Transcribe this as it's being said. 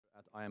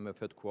IMF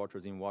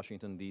headquarters in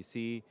Washington,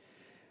 D.C.,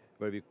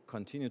 where we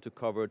continue to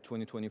cover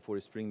 2024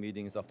 spring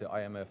meetings of the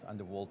IMF and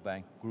the World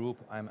Bank Group.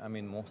 I'm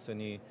Amin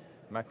Mohseni,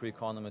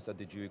 macroeconomist at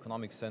the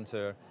Geoeconomic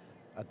Center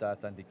at the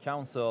Atlantic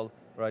Council,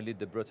 where I lead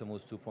the Bretton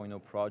Woods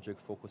 2.0 project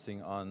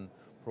focusing on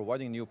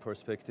providing new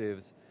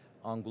perspectives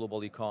on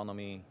global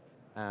economy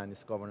and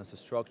its governance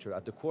structure.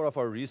 At the core of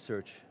our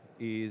research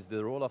is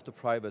the role of the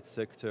private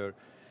sector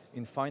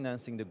in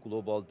financing the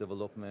global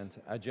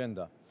development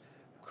agenda.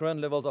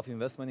 Current levels of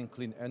investment in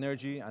clean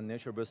energy and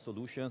nature-based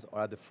solutions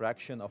are at a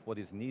fraction of what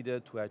is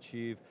needed to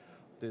achieve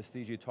the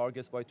SDG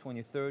targets by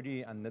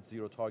 2030 and net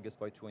zero targets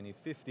by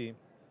 2050.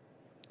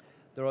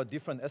 There are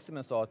different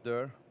estimates out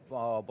there,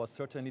 but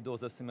certainly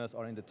those estimates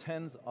are in the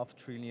tens of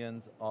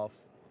trillions of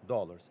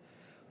dollars.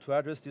 To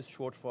address this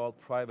shortfall,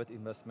 private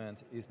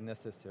investment is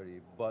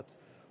necessary, but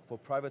for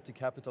private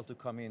capital to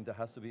come in, there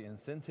has to be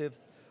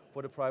incentives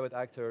for the private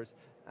actors,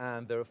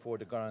 and therefore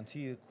the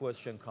guarantee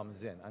question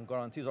comes in. And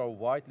guarantees are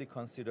widely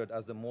considered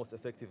as the most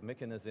effective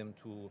mechanism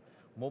to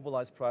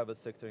mobilize private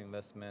sector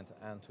investment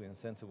and to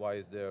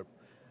incentivize their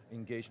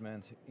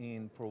engagement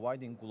in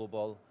providing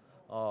global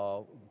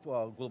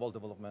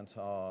development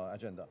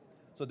agenda.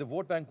 So the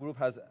World Bank Group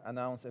has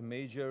announced a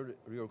major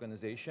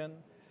reorganization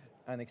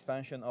and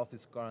expansion of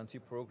its guarantee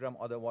program,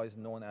 otherwise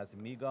known as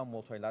MIGA,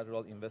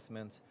 Multilateral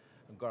Investment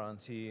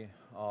Guarantee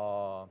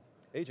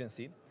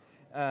Agency.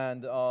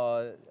 And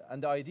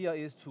the idea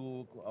is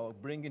to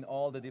bring in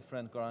all the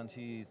different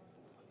guarantees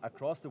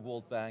across the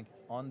World Bank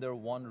under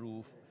one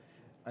roof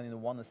and in a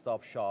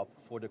one-stop shop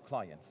for the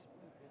clients.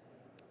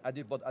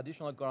 But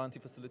additional guarantee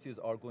facilities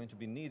are going to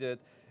be needed,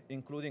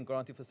 including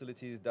guarantee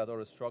facilities that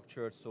are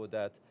structured so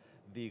that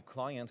the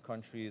client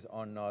countries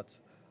are not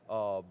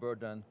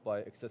burdened by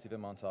excessive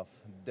amount of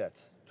debt.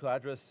 To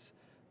address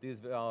these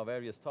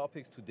various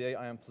topics, today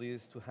I am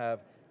pleased to have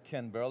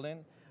Ken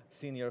Berlin,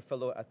 Senior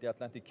Fellow at the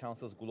Atlantic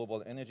Council's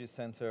Global Energy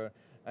Center,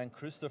 and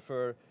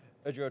Christopher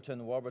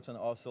Edgerton Warburton,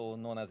 also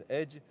known as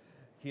Edge,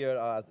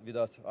 here with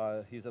us.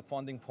 He's a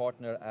founding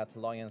partner at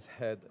Lions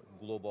Head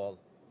Global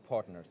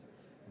Partners.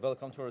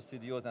 Welcome to our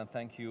studios, and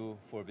thank you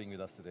for being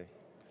with us today.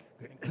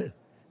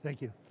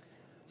 Thank you.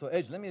 So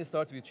Edge, let me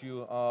start with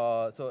you.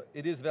 So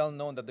it is well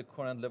known that the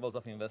current levels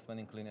of investment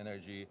in clean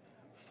energy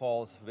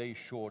falls very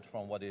short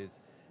from what is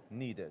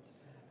needed.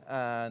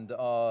 And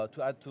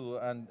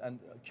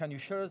can you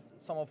share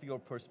some of your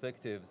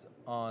perspectives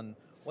on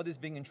what is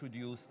being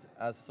introduced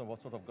as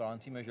what sort of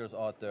guarantee measures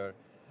out there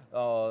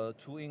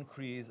to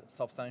increase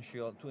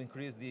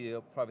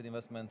the private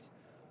investment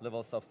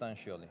level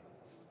substantially?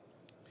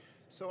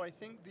 So I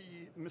think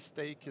the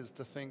mistake is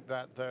to think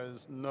that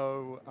there's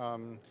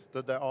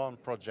that there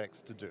aren't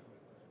projects to do.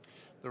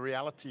 The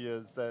reality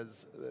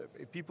is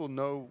people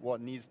know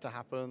what needs to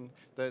happen.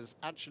 There's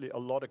actually a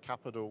lot of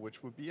capital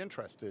which would be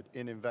interested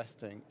in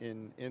investing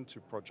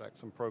into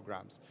projects and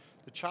programs.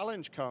 The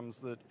challenge comes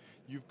that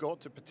you've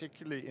got to,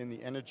 particularly in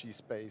the energy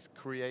space,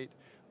 create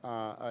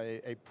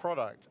a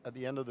product at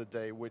the end of the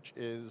day which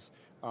is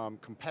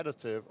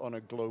competitive on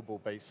a global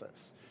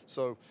basis.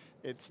 So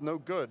it's no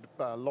good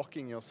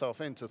locking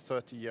yourself into a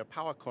 30-year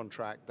power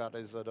contract that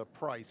is at a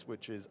price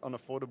which is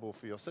unaffordable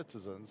for your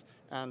citizens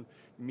and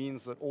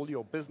means that all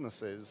your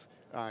businesses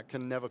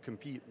can never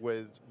compete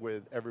with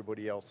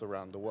everybody else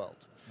around the world.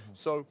 Mm-hmm.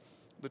 So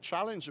the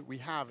challenge that we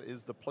have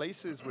is the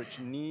places which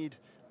need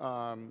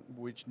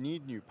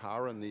new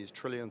power, and these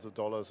trillions of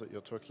dollars that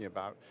you're talking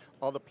about,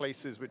 are the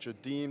places which are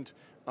deemed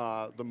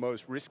the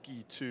most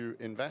risky to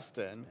invest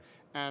in,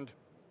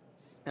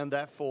 and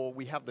therefore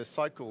we have this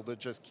cycle that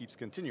just keeps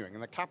continuing.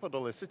 And the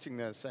capital is sitting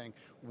there saying,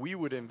 we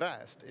would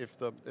invest if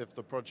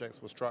the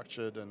projects were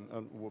structured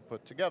and were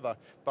put together,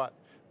 but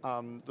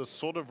the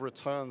sort of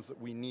returns that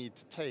we need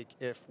to take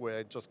if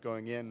we're just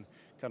going in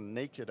kind of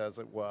naked, as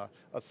it were,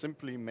 are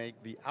simply make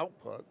the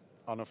output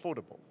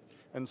unaffordable.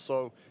 And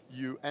so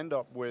you end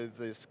up with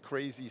this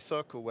crazy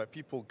circle where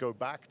people go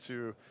back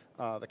to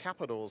the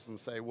capitals and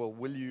say, well,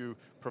 will you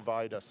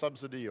provide a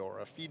subsidy or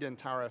a feed-in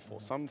tariff or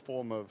some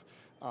form of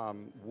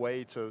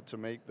way to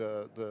make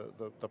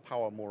the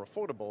power more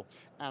affordable?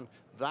 And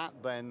that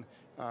then,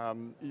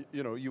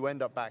 you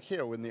end up back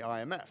here with the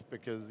IMF,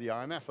 because the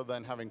IMF are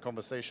then having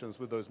conversations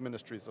with those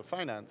ministries of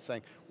finance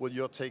saying, well,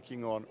 you're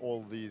taking on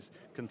all these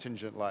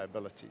contingent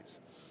liabilities.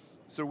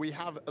 So we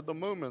have, at the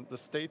moment, the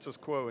status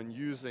quo and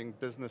using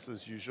business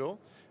as usual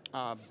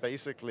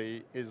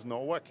basically is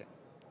not working.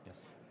 Yes.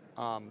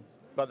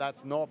 But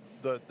that's not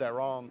that there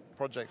aren't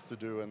projects to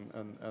do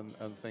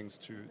and things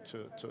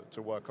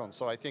to work on.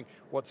 So I think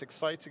what's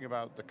exciting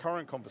about the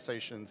current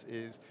conversations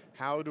is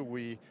how do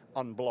we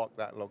unblock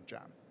that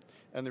logjam?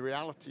 And the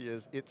reality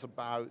is it's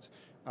about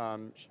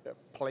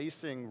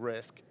placing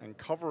risk and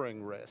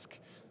covering risk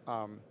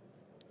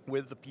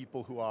with the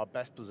people who are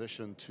best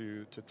positioned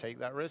to take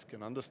that risk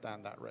and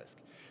understand that risk.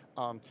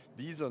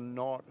 These are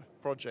not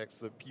projects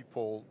that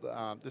people,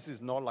 this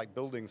is not like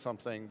building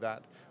something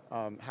that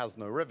has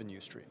no revenue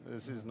stream.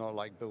 This is not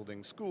like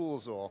building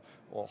schools or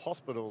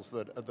hospitals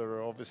that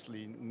are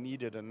obviously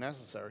needed and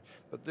necessary,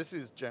 but this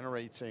is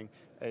generating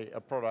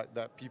a product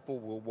that people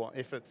will want,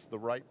 if it's the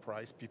right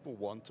price, people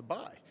want to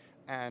buy.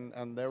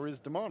 And there is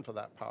demand for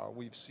that power.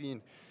 We've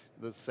seen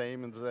the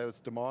same as there's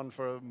demand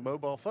for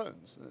mobile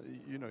phones.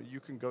 You know,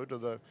 you can go to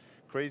the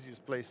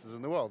craziest places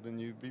in the world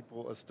and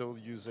people are still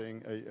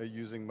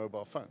using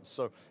mobile phones.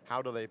 So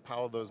how do they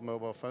power those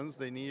mobile phones?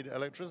 They need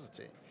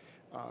electricity.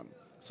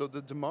 So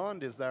the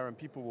demand is there and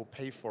people will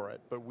pay for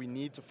it, but we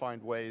need to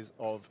find ways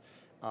of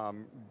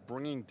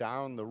bringing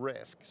down the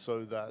risk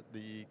so that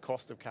the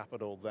cost of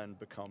capital then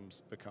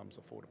becomes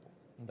affordable.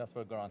 And that's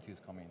where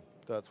guarantees come in.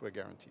 That's where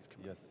guarantees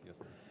come in. Yes, yes.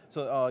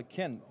 So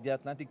Ken, the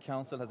Atlantic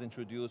Council has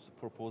introduced a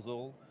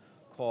proposal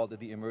called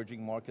the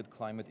Emerging Market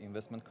Climate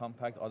Investment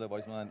Compact,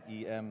 otherwise known as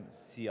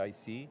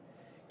EMCIC.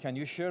 Can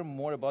you share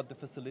more about the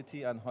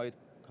facility and how it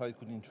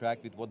could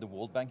interact with what the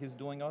World Bank is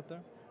doing out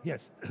there?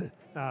 Yes,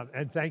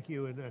 and thank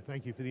you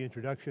for the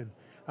introduction.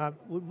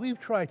 What we've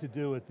tried to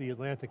do at the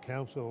Atlantic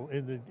Council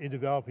in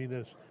developing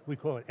this, we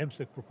call it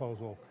EMCIC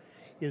proposal,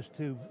 is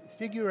to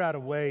figure out a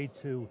way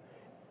to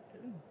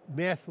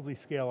massively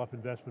scale up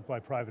investment by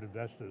private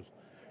investors.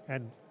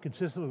 And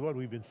consistent with what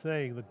we've been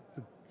saying,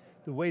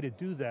 the way to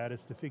do that is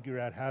to figure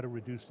out how to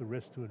reduce the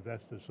risk to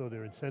investors so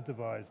they're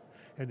incentivized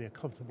and they're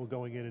comfortable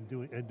going in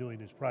and doing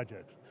these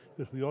projects.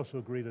 Because we also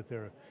agree that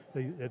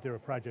there are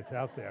projects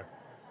out there.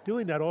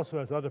 Doing that also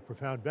has other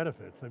profound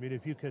benefits. I mean,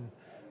 if you can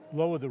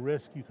lower the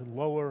risk, you can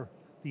lower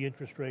the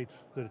interest rates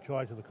that are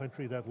charged in the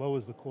country, that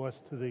lowers the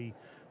cost to the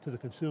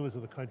consumers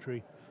of the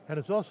country. And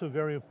it's also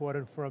very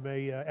important from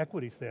a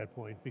equity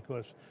standpoint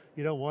because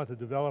you don't want the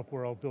developed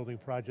world building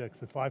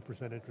projects at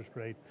 5% interest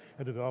rate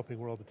and the developing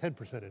world at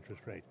 10%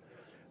 interest rate.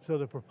 So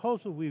the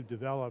proposal we've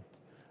developed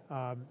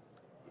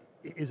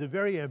is a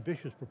very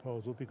ambitious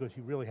proposal because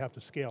you really have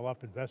to scale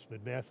up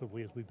investment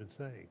massively, as we've been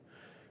saying.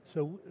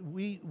 So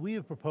we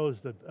have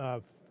proposed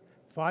a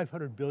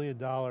 $500 billion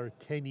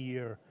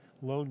 10-year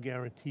loan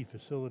guarantee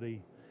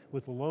facility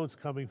with the loans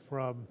coming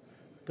from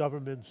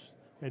governments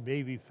and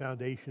maybe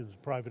foundations,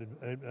 private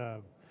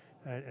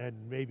and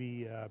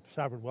maybe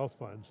sovereign wealth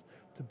funds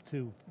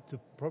to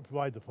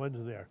provide the funds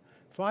in there.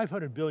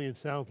 500 billion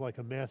sounds like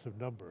a massive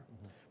number.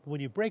 Mm-hmm. But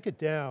when you break it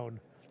down,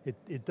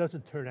 it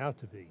doesn't turn out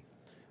to be.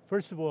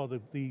 First of all,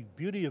 the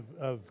beauty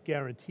of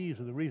guarantees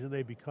and the reason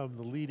they become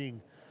the leading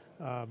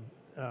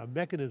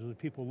mechanism that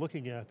people are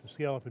looking at to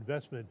scale up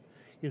investment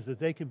is that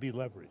they can be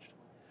leveraged.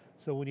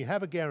 So when you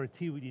have a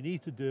guarantee, what you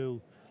need to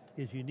do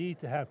is you need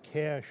to have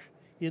cash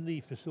in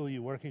the facility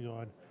you're working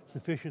on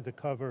sufficient to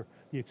cover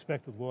the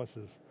expected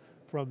losses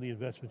from the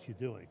investments you're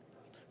doing.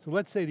 So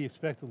let's say the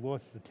expected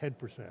loss is at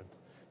 10%.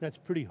 That's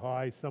pretty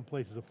high, some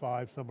places are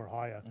 5, some are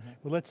higher. Mm-hmm.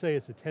 But let's say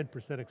it's a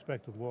 10%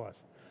 expected loss.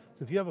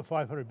 So if you have a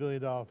 $500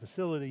 billion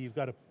facility, you've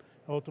got to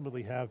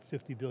ultimately have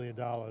 $50 billion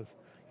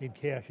in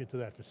cash into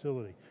that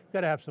facility. You've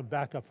got to have some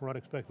backup for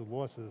unexpected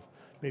losses,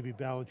 maybe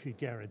balance sheet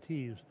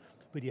guarantees,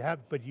 but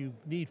you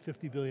need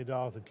 $50 billion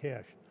in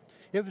cash.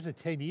 If it's a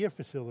 10-year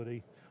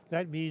facility,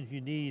 that means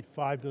you need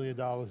 $5 billion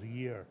a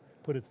year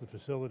put into the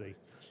facility.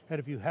 And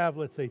if you have,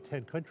 let's say,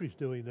 10 countries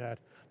doing that,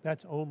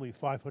 that's only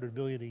 $500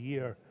 billion a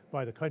year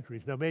by the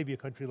countries. Now maybe a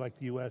country like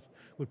the US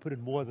would put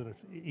in more than an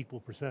equal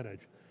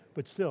percentage,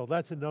 but still,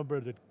 that's a number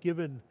that,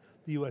 given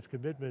the US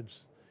commitments,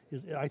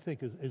 I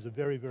think is a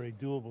very, very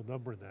doable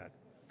number in that.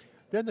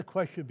 Then the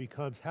question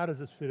becomes, how does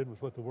this fit in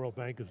with what the World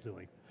Bank is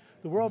doing?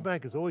 The World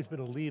Bank has always been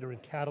a leader in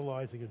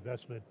catalyzing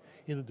investment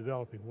in the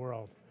developing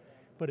world,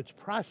 but its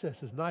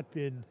process has not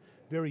been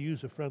very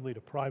user-friendly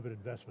to private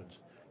investments.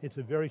 It's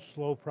a very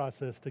slow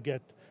process to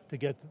get,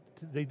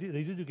 they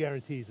do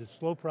guarantees. It's a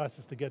slow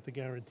process to get the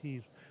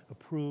guarantees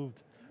approved.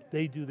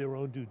 They do their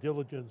own due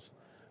diligence.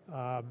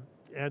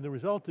 And the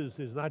result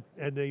is not,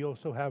 and they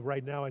also have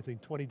right now, I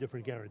think, 20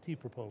 different guarantee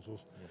proposals,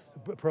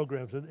 yes,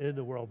 programs in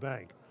the World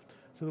Bank.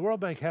 So the World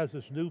Bank has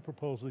this new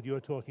proposal that you're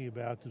talking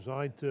about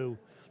designed to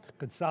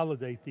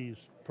consolidate these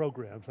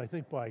programs, I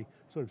think by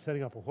sort of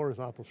setting up a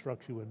horizontal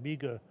structure when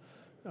MIGA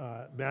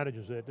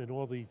manages it and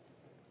all the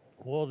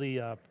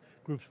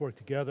groups work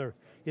together.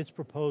 It's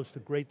proposed to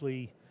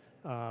greatly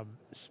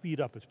speed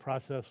up its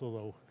process,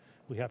 although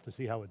we have to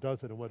see how it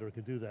does it and whether it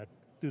can do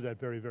that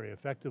very, very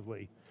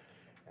effectively.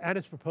 And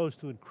it's proposed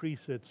to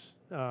increase its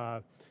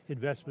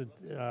investment,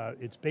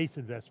 its base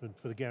investment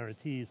for the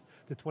guarantees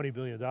to $20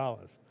 billion.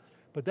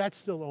 But that's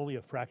still only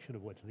a fraction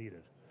of what's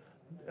needed.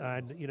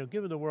 And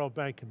given the World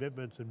Bank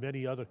commitments and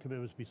many other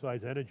commitments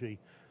besides energy,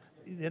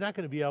 they're not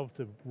going to be able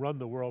to run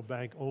the World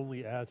Bank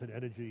only as an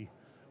energy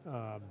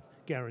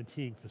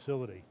guaranteeing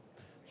facility.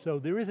 So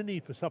there is a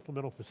need for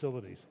supplemental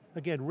facilities.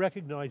 Again,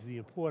 recognize the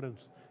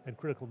importance and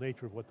critical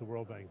nature of what the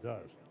World Bank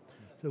does.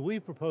 So we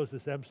propose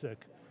this EMCIC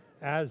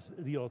as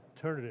the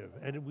alternative,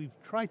 and we've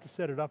tried to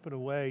set it up in a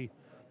way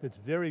that's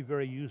very,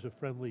 very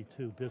user-friendly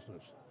to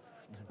business.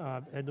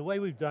 And the way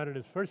we've done it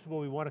is, first of all,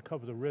 we want to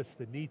cover the risks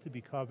that need to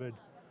be covered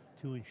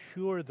to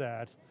ensure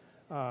that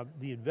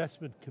the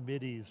investment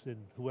committees and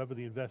whoever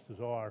the investors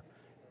are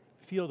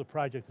feel the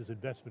project is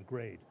investment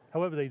grade,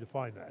 however they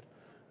define that.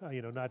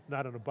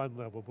 Not on a bund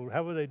level, but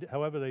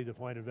however they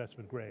define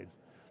investment grades.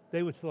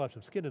 They would still have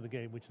some skin in the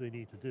game, which they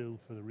need to do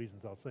for the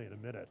reasons I'll say in a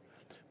minute.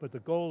 But the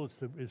goal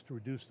is to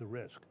reduce the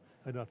risk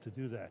enough to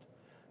do that.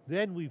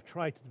 Then we've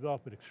tried to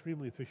develop an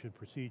extremely efficient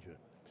procedure.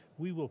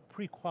 We will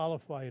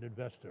pre-qualify an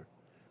investor.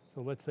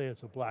 So let's say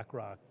it's a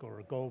BlackRock or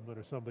a Goldman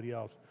or somebody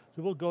else.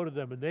 So we'll go to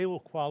them and they will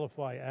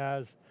qualify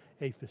as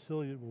a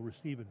facility that will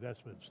receive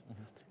investments.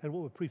 And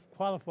what we're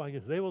pre-qualifying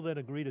is they will then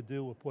agree to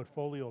do a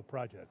portfolio of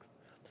projects.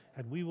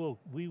 And we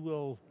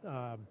will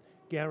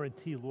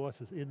guarantee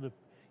losses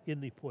in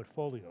the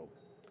portfolio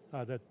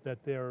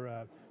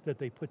that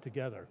they put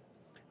together.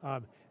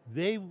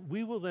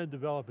 We will then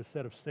develop a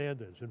set of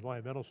standards,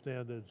 environmental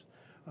standards,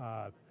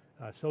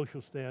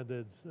 social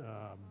standards,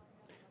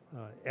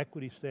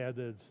 equity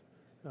standards,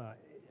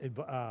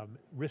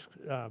 risk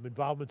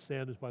involvement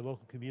standards by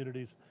local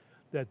communities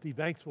that the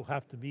banks will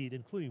have to meet,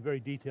 including very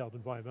detailed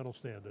environmental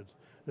standards,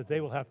 that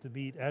they will have to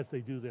meet as they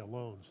do their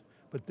loans.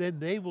 But then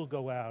they will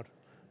go out,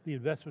 the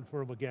investment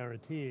firm or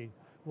guaranteeing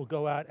will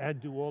go out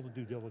and do all the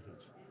due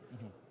diligence.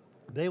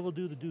 They will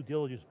do the due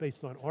diligence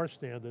based on our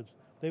standards.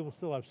 They will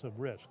still have some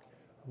risk.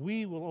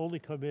 We will only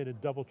come in and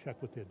double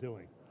check what they're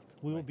doing.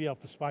 We will be able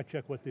to spot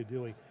check what they're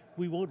doing.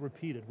 We won't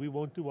repeat it. We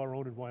won't do our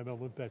own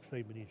environmental impact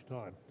statement each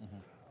time.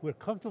 We're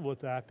comfortable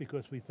with that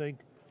because we think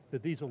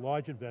that these are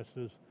large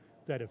investors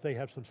that if they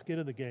have some skin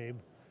in the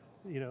game,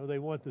 they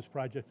want this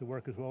project to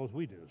work as well as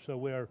we do. So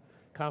we're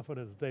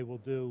confident that they will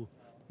do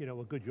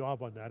a good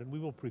job on that, and we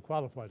will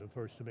pre-qualify them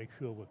first to make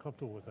sure we're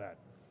comfortable with that.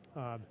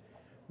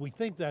 We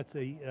think that's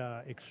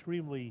a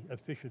extremely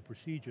efficient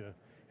procedure,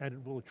 and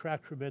it will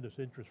attract tremendous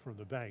interest from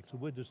the banks. So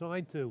we're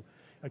designed to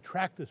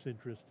attract this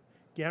interest,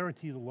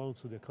 guarantee the loans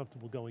so they're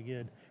comfortable going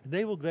in, and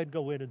they will then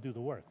go in and do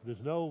the work.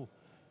 There's no,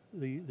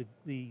 the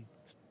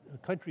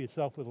country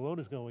itself where the loan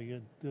is going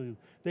in,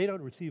 they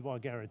don't receive our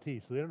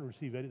guarantees, so they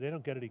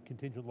don't get any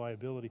contingent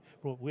liability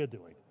for what we're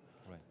doing.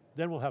 Right.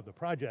 Then we'll have the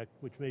project,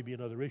 which may be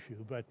another issue,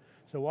 but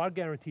so our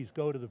guarantees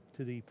go to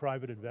the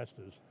private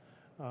investors,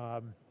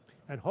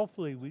 and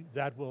hopefully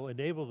that will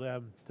enable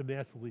them to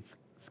massively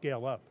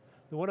scale up.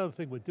 The one other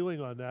thing we're doing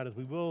on that is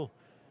we will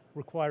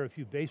require a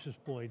few basis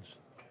points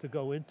to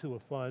go into a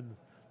fund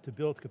to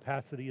build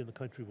capacity in the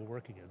country we're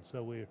working in.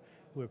 So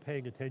we're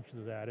paying attention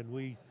to that, and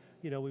we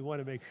want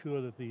to make sure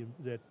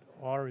that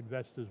our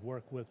investors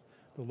work with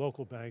the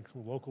local banks, the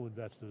local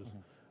investors,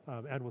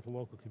 and with the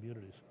local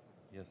communities.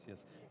 Yes,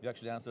 yes. You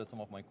actually answered some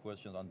of my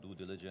questions on due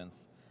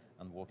diligence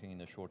and working in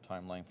a short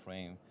timeline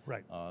frame.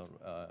 Right.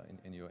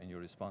 In your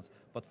response.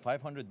 But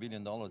 $500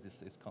 billion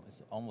is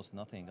almost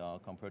nothing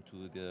compared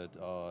to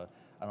the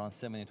around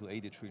 70 to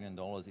 80 trillion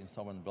dollars in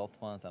sovereign wealth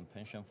funds and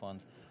pension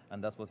funds,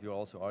 and that's what we're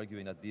also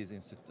arguing, that these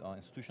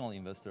institutional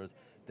investors,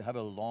 they have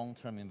a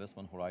long-term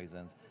investment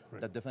horizons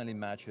that definitely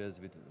matches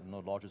with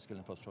larger scale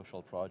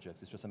infrastructural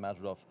projects. It's just a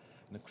matter of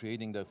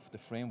creating the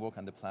framework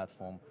and the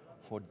platform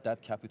for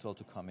that capital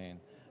to come in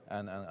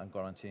and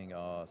guaranteeing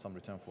some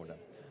return for them.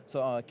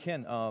 So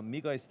Ken,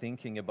 MIGA is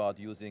thinking about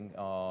using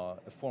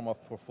a form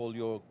of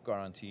portfolio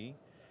guarantee,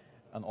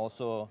 and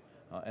also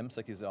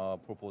MSEC is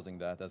proposing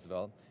that as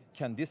well.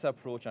 Can this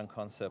approach and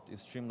concept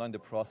streamline the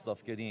process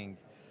of getting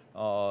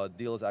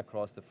deals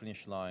across the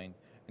finish line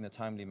in a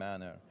timely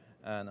manner?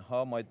 And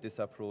how might this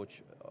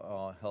approach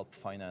help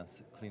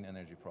finance clean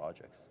energy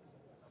projects?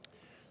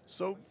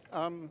 So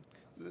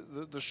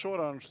the short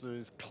answer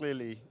is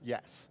clearly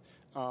yes.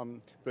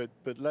 But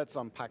let's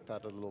unpack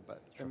that a little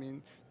bit. Sure. I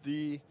mean,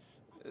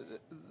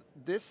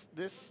 this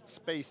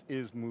space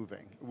is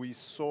moving. We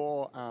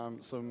saw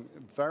some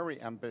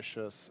very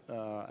ambitious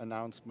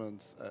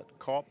announcements at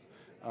COP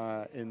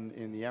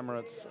in the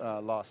Emirates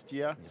last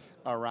year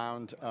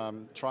around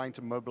trying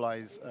to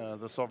mobilize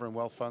the sovereign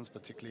wealth funds,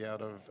 particularly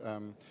out of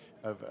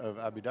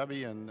Abu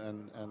Dhabi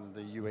and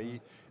the UAE,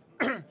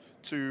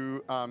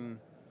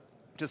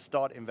 to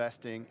start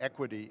investing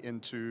equity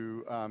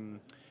into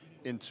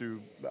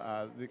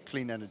the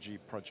clean energy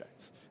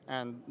projects.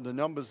 And the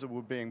numbers that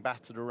were being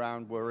battered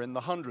around were in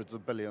the hundreds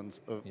of billions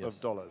of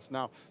dollars.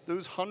 Now,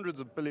 those hundreds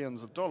of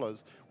billions of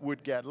dollars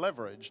would get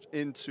leveraged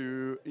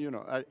into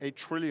 $1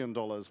 trillion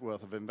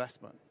worth of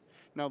investment.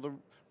 Now, the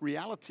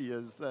reality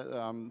is that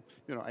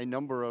a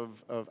number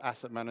of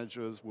asset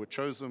managers were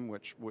chosen,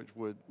 which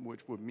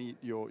would meet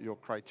your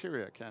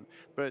criteria, Ken.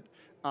 But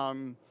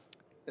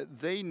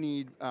they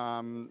need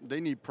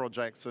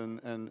projects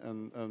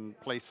and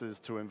places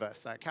to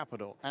invest that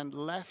capital. And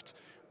left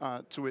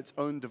to its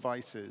own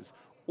devices,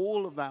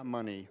 all of that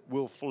money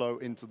will flow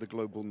into the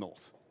global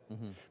north.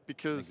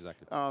 Because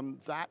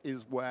that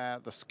is where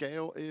the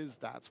scale is,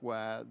 that's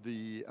where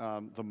the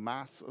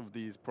mass of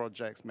these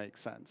projects make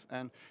sense.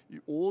 And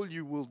all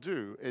you will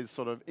do is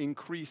sort of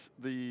increase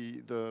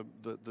the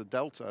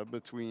delta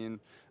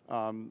between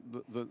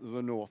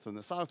the North and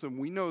the South, and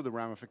we know the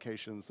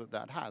ramifications that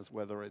that has,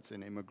 whether it's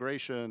in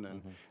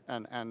immigration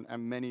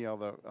and many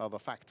other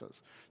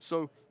factors.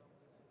 So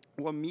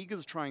what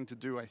MIGA's trying to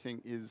do, I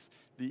think, is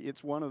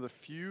it's one of the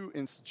few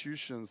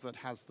institutions that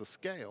has the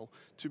scale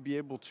to be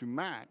able to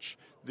match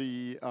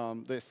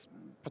this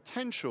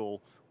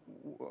potential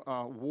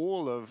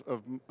wall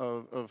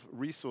of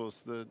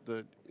resource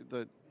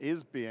that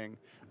is being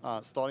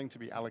starting to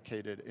be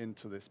allocated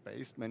into this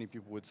space. Many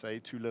people would say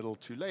too little,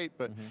 too late,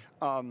 but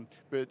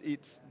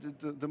it's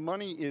the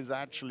money is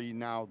actually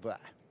now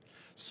there.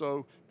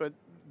 So, but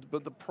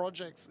the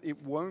projects,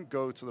 it won't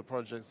go to the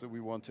projects that we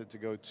want it to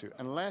go to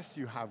unless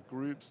you have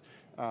groups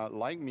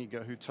like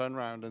MIGA who turn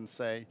around and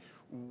say,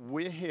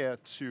 we're here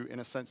to, in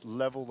a sense,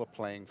 level the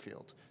playing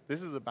field.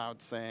 This is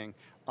about saying,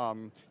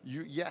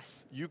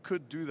 yes, you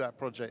could do that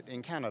project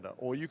in Canada,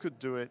 or you could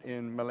do it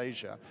in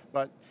Malaysia,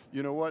 but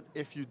you know what,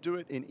 if you do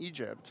it in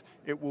Egypt,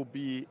 it will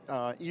be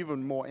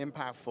even more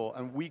impactful,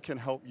 and we can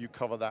help you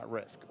cover that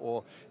risk,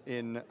 or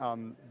in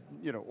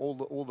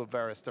all the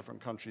various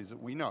different countries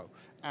that we know.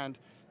 And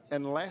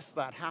unless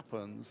that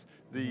happens,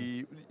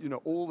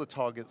 all the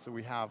targets that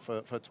we have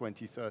for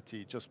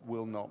 2030 just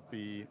will not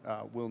be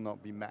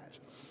met.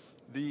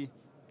 The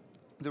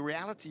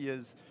reality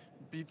is,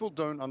 people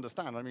don't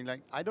understand. I mean,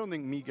 like, I don't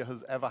think MIGA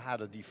has ever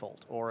had a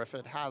default, or if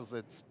it has,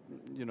 it's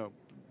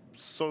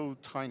so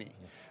tiny.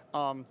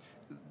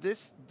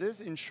 This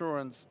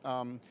insurance,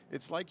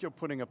 it's like you're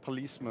putting a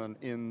policeman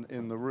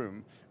in the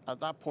room. At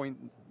that point,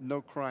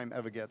 no crime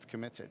ever gets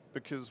committed,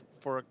 because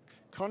for a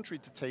country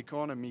to take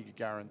on a MIGA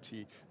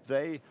guarantee,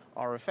 they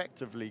are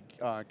effectively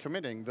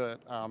committing that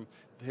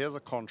here's a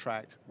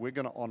contract, we're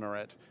going to honor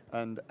it,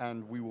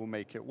 and we will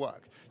make it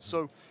work.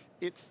 So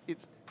it's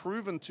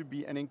proven to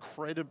be an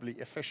incredibly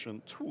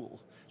efficient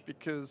tool,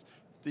 because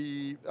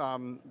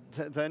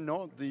they're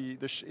not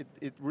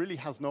it really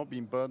has not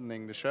been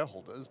burdening the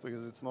shareholders,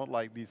 because it's not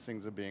like these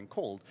things are being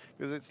called,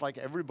 because it's like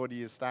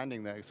everybody is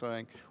standing there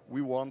saying,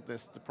 we want the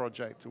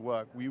project to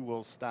work, we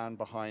will stand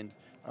behind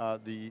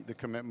the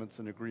commitments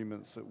and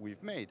agreements that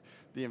we've made.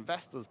 The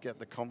investors get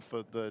the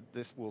comfort that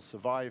this will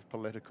survive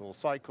political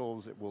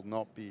cycles. It will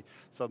not be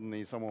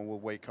suddenly someone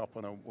will wake up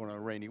on a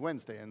rainy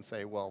Wednesday and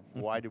say, well,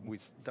 why did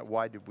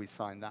we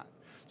sign that?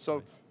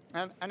 So.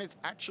 And it's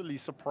actually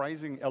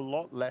surprising a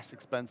lot less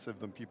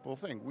expensive than people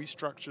think. We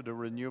structured a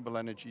renewable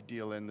energy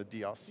deal in the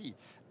DRC,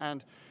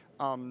 and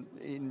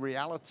in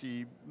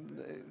reality,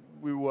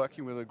 we were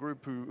working with a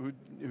group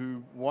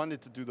who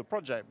wanted to do the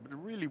project, but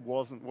really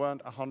weren't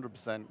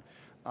 100%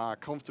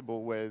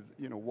 comfortable with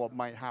what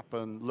might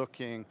happen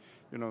looking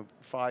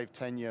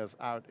 5-10 years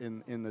out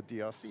in the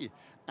DRC.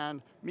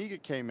 And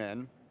MIGA came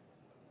in,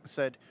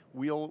 said,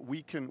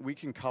 we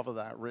can cover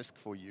that risk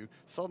for you.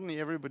 Suddenly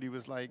everybody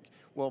was like,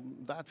 well,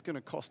 that's going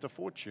to cost a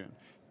fortune.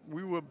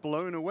 We were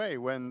blown away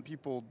when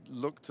people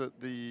looked at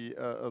the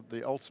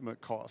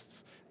ultimate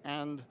costs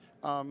and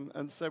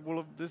said,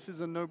 well, this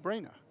is a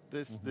no-brainer.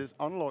 This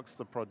unlocks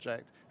the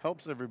project,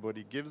 helps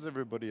everybody, gives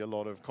everybody a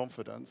lot of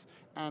confidence,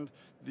 and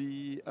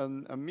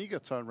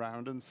MIGA turn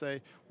around and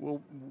say,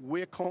 well,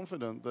 we're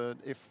confident that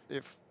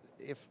if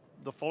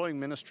the following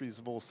ministries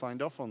have all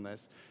signed off on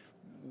this,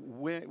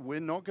 we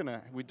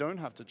don't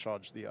have to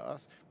charge the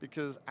earth,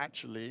 because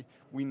actually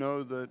we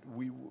know that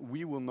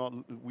we will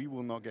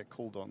not get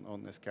called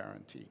on this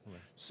guarantee. Right.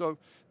 So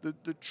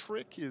the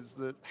trick is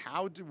that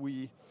how do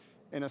we,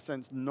 in a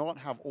sense, not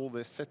have all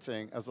this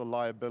sitting as a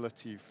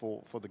liability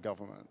for the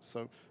government?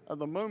 So at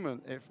the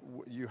moment, if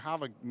you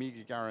have a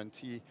MIGA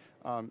guarantee,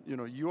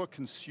 you are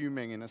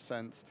consuming, in a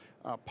sense,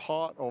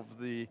 part of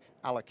the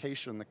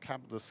allocation,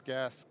 the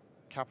scarce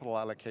capital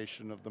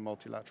allocation of the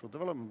multilateral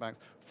development banks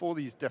for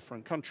these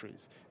different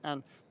countries,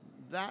 and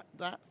that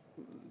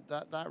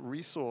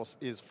resource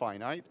is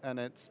finite, and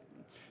it's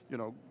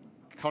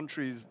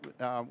countries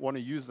want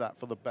to use that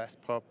for the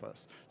best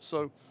purpose.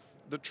 So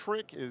the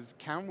trick is,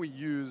 can we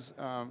use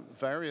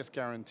various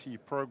guarantee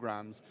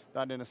programs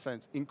that, in a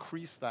sense,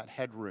 increase that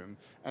headroom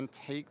and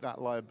take that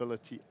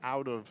liability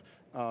out of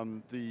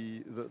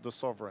the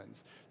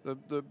sovereigns?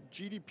 The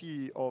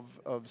GDP of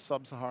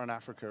sub-Saharan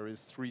Africa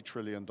is $3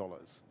 trillion.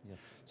 Yes.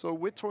 So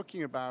we're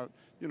talking about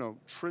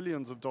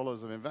trillions of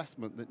dollars of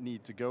investment that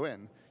need to go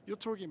in. You're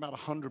talking about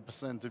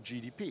 100% of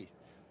GDP.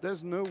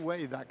 There's no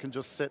way that can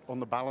just sit on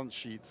the balance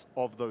sheets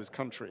of those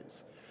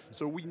countries.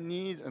 So we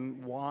need,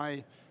 and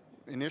why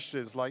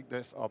initiatives like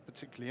this are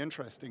particularly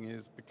interesting,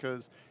 is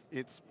because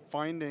it's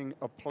finding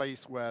a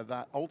place where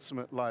that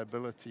ultimate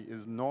liability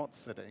is not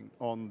sitting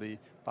on the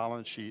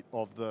balance sheet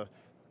of the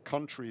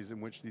countries in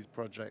which these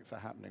projects are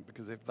happening.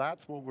 Because if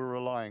that's what we're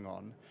relying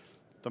on,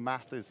 the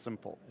math is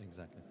simple.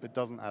 Exactly. It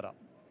doesn't add up.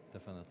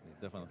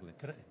 Definitely.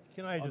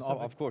 Can I just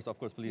of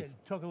course, please.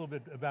 Talk a little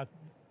bit about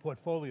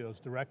portfolios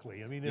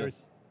directly. I mean, there are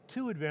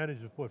two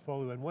advantages of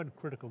portfolio and one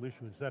critical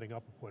issue in setting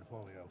up a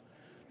portfolio.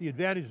 The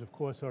advantages, of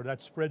course, are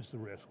that spreads the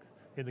risk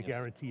in the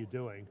guarantee you're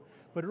doing.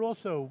 But it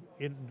also,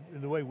 in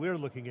the way we're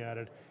looking at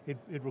it,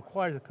 it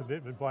requires a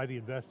commitment by the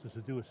investors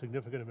to do a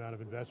significant amount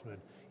of investment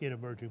in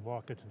emerging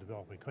markets and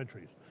developing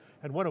countries.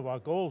 And one of our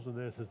goals in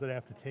this is that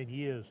after 10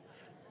 years,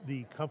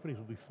 the companies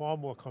will be far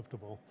more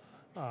comfortable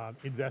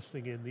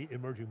investing in the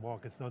emerging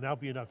markets. There'll now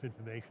be enough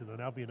information, there'll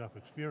now be enough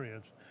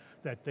experience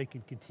that they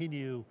can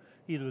continue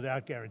either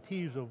without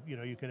guarantees or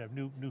you can have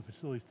new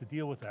facilities to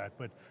deal with that,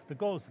 but the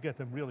goal is to get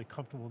them really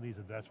comfortable in these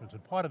investments,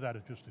 and part of that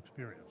is just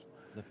experience.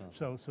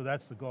 Definitely. So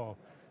that's the goal.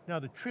 Now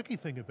the tricky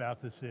thing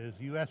about this is,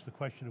 you asked the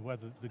question of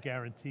whether the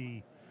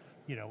guarantee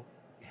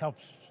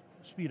helps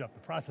speed up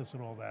the process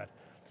and all that.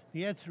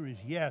 The answer is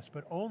yes,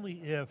 but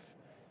only if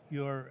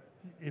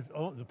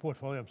the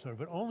portfolio, I'm sorry,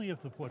 but only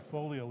if the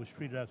portfolio is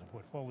treated as a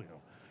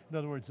portfolio. In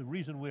other words, the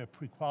reason we're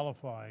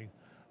pre-qualifying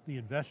the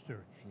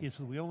investor is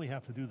that we only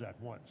have to do that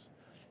once.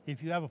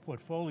 If you have a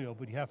portfolio,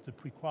 but you have to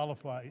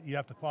pre-qualify, you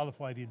have to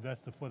qualify the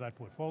investor for that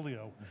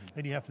portfolio,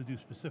 then you have to do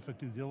specific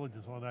due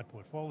diligence on that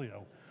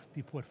portfolio.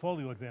 The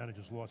portfolio advantage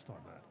is lost on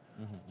that.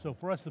 So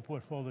for us, the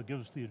portfolio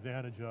gives us the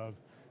advantage of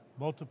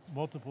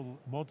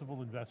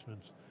multiple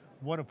investments,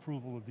 one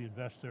approval of the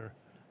investor,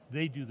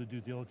 they do the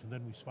due diligence, and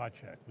then we spot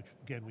check, which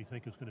again, we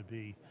think is going to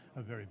be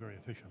a very, very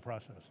efficient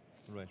process.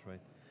 Right.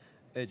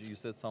 Ed, you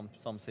said some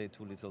say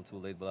too little, too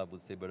late, but I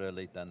would say better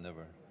late than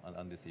never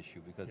on this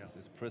issue, because it's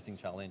a pressing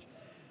challenge.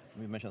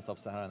 We mentioned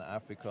Sub-Saharan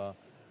Africa,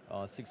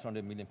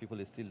 600 million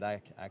people still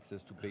lack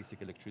access to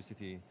basic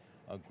electricity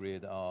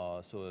grid.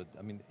 So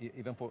I mean,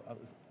 even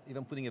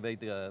putting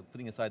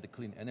aside the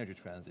clean energy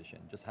transition,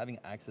 just having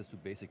access to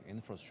basic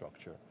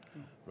infrastructure,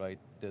 right?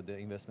 The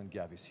investment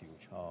gap is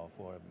huge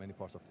for many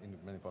parts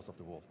of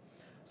the world.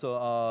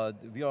 So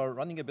we are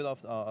running a bit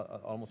of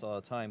almost out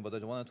of time, but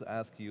I wanted to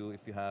ask you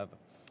if you have,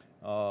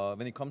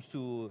 when it comes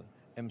to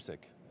MSEC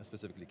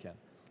specifically,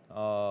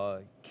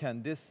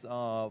 can this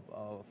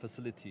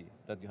facility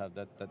that you have,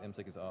 that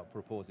MSEC is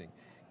proposing,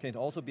 can it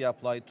also be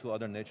applied to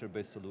other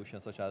nature-based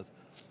solutions such as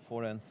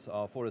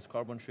forest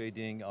carbon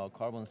trading,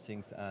 carbon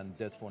sinks, and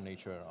debt for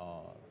nature?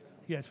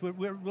 Yes,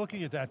 we're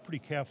looking at that pretty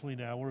carefully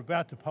now. We're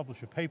about to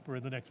publish a paper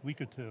in the next week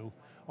or two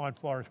on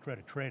forest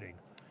credit trading.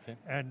 Okay.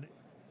 And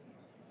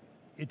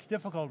it's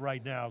difficult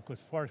right now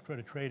because forest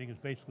credit trading is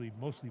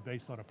mostly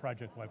based on a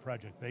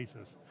project-by-project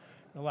basis.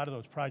 And a lot of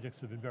those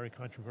projects have been very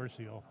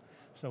controversial,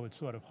 so it's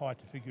sort of hard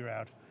to figure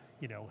out,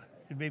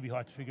 it may be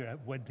hard to figure out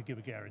when to give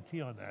a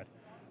guarantee on that.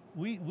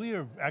 We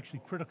are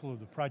actually critical of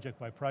the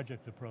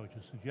project-by-project approach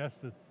and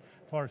suggest that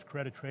forest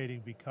credit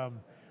trading be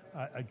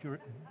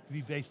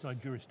based on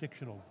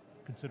jurisdictional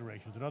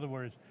considerations. In other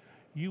words,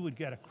 you would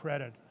get a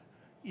credit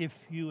if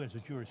you as a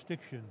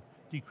jurisdiction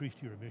decreased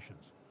your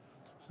emissions.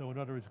 So in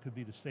other words, it could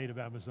be the state of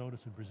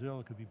Amazonas in Brazil,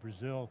 it could be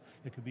Brazil,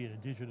 it could be an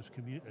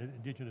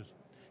indigenous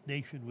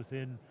nation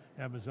within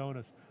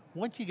Amazonas.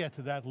 Once you get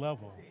to that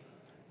level,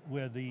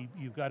 where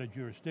you've got a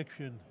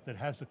jurisdiction that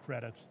has the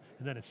credits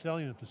and then it's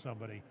selling them to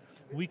somebody,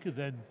 we could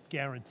then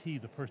guarantee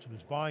the person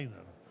who's buying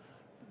them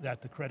that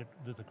the credit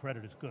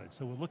is good.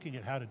 So we're looking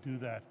at how to do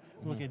that.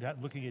 We're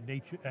looking at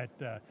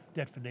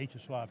debt for nature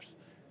swaps.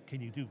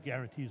 Can you do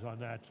guarantees on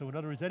that? So in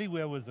other words,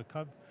 anywhere with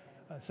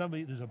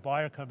there's a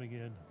buyer coming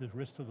in, there's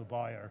risk to the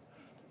buyer,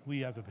 we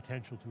have the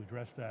potential to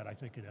address that, I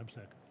think, in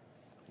MSEC.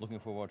 Looking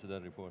forward to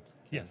that report.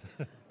 Yes.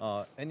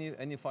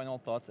 Any final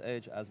thoughts,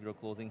 Edge, as we are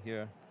closing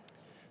here?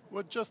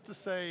 Well, just to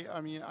say,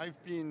 I mean,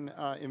 I've been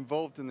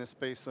involved in this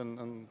space,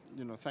 and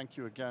thank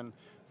you again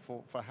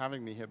for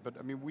having me here. But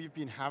I mean, we've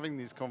been having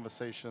these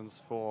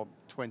conversations for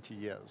 20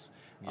 years.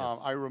 Yes.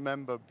 I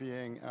remember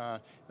being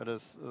at a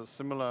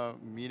similar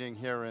meeting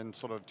here in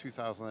sort of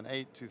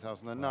 2008,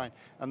 2009,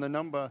 and the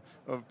number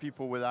of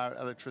people without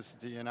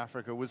electricity in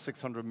Africa was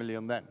 600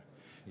 million then.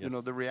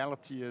 Yes. The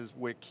reality is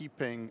we're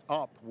keeping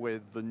up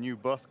with the new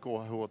birth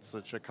cohorts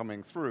that are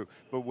coming through,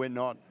 but we're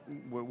not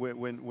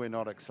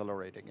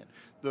accelerating it.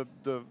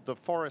 The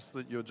forests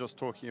that you're just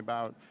talking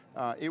about,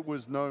 it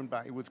was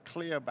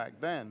clear back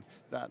then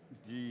that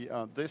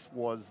this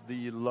was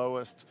the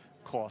lowest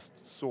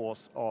cost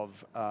source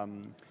of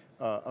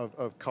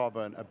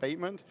carbon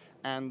abatement,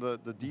 and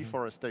the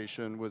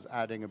deforestation was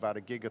adding about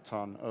a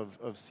gigaton of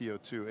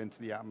CO2 into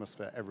the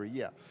atmosphere every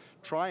year.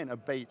 Try and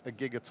abate a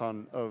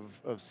gigaton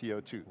of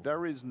CO2.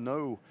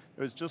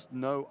 There's just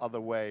no other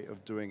way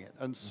of doing it.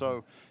 And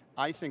so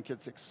I think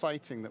it's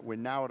exciting that we're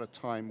now at a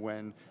time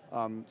when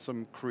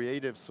some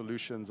creative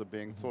solutions are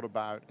being thought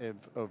about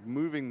of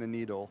moving the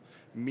needle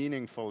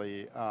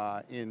meaningfully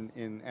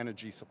in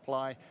energy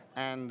supply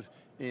and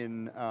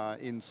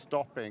in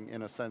stopping,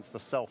 in a sense, the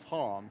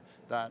self-harm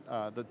that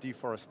the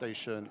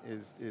deforestation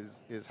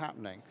is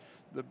happening.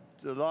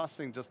 The last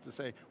thing just to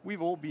say,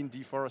 we've all been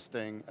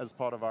deforesting as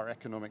part of our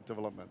economic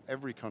development.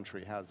 Every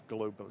country has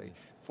globally,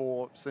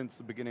 since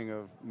the beginning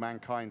of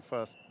mankind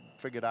first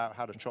figured out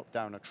how to chop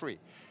down a tree.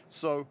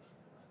 So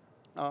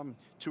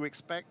To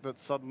expect that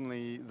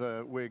suddenly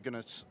we're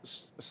going to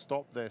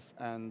stop this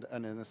and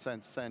in a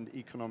sense send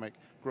economic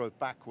growth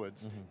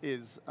backwards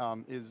is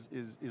not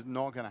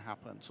going to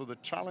happen. So the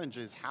challenge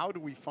is, how do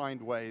we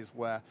find ways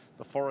where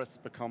the forests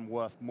become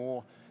worth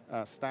more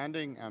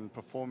standing and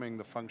performing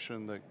the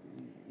function that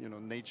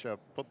nature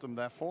put them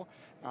there for?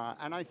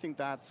 And I think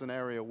that's an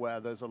area where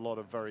there's a lot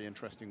of very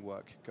interesting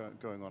work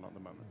going on at the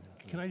moment.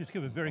 Can I just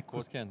give a very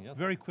quick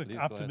Please,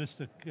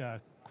 optimistic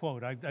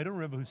quote? I don't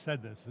remember who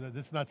said this.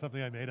 This is not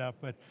something I made up,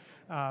 but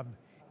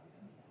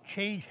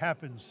change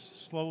happens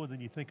slower than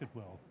you think it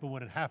will, but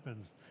when it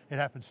happens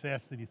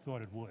faster than you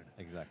thought it would.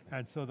 Exactly.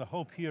 And so the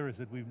hope here is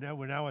that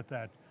we're now at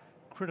that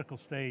critical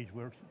stage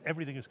where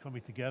everything is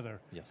coming together,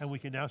 and we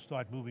can now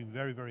start moving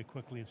very, very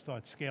quickly and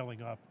start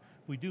scaling up.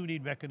 We do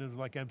need mechanisms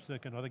like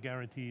MSIC and other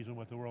guarantees and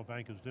what the World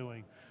Bank is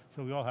doing,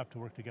 so we all have to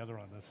work together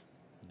on this.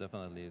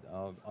 Definitely.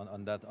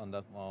 On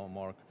that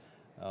Mark,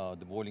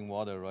 the boiling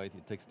water, right?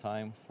 It takes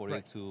time for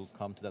it to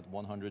come to that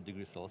 100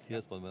 degrees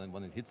Celsius, but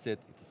when it hits it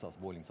starts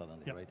boiling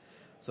suddenly, right?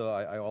 So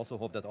I also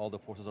hope that all the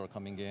forces are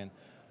coming in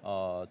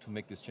to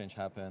make this change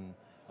happen.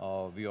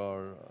 We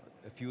are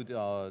a few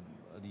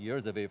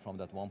years away from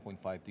that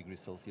 1.5 degrees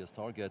Celsius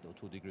target or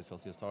 2 degrees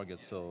Celsius target,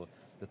 so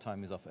the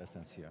time is of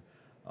essence here.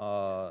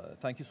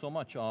 Thank you so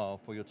much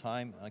for your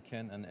time,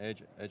 Ken and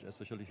Edge,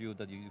 especially you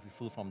that you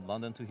flew from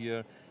London to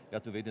here. You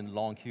had to wait in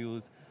long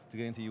queues to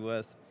get into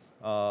US.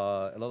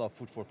 A lot of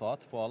food for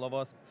thought for all of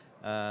us.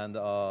 And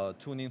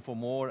tune in for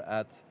more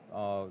at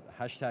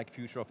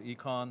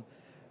 #FutureOfEcon,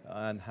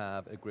 and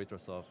have a great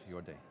rest of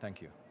your day.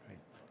 Thank you.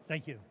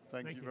 Thank you.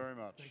 Thank you very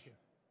much. Thank you.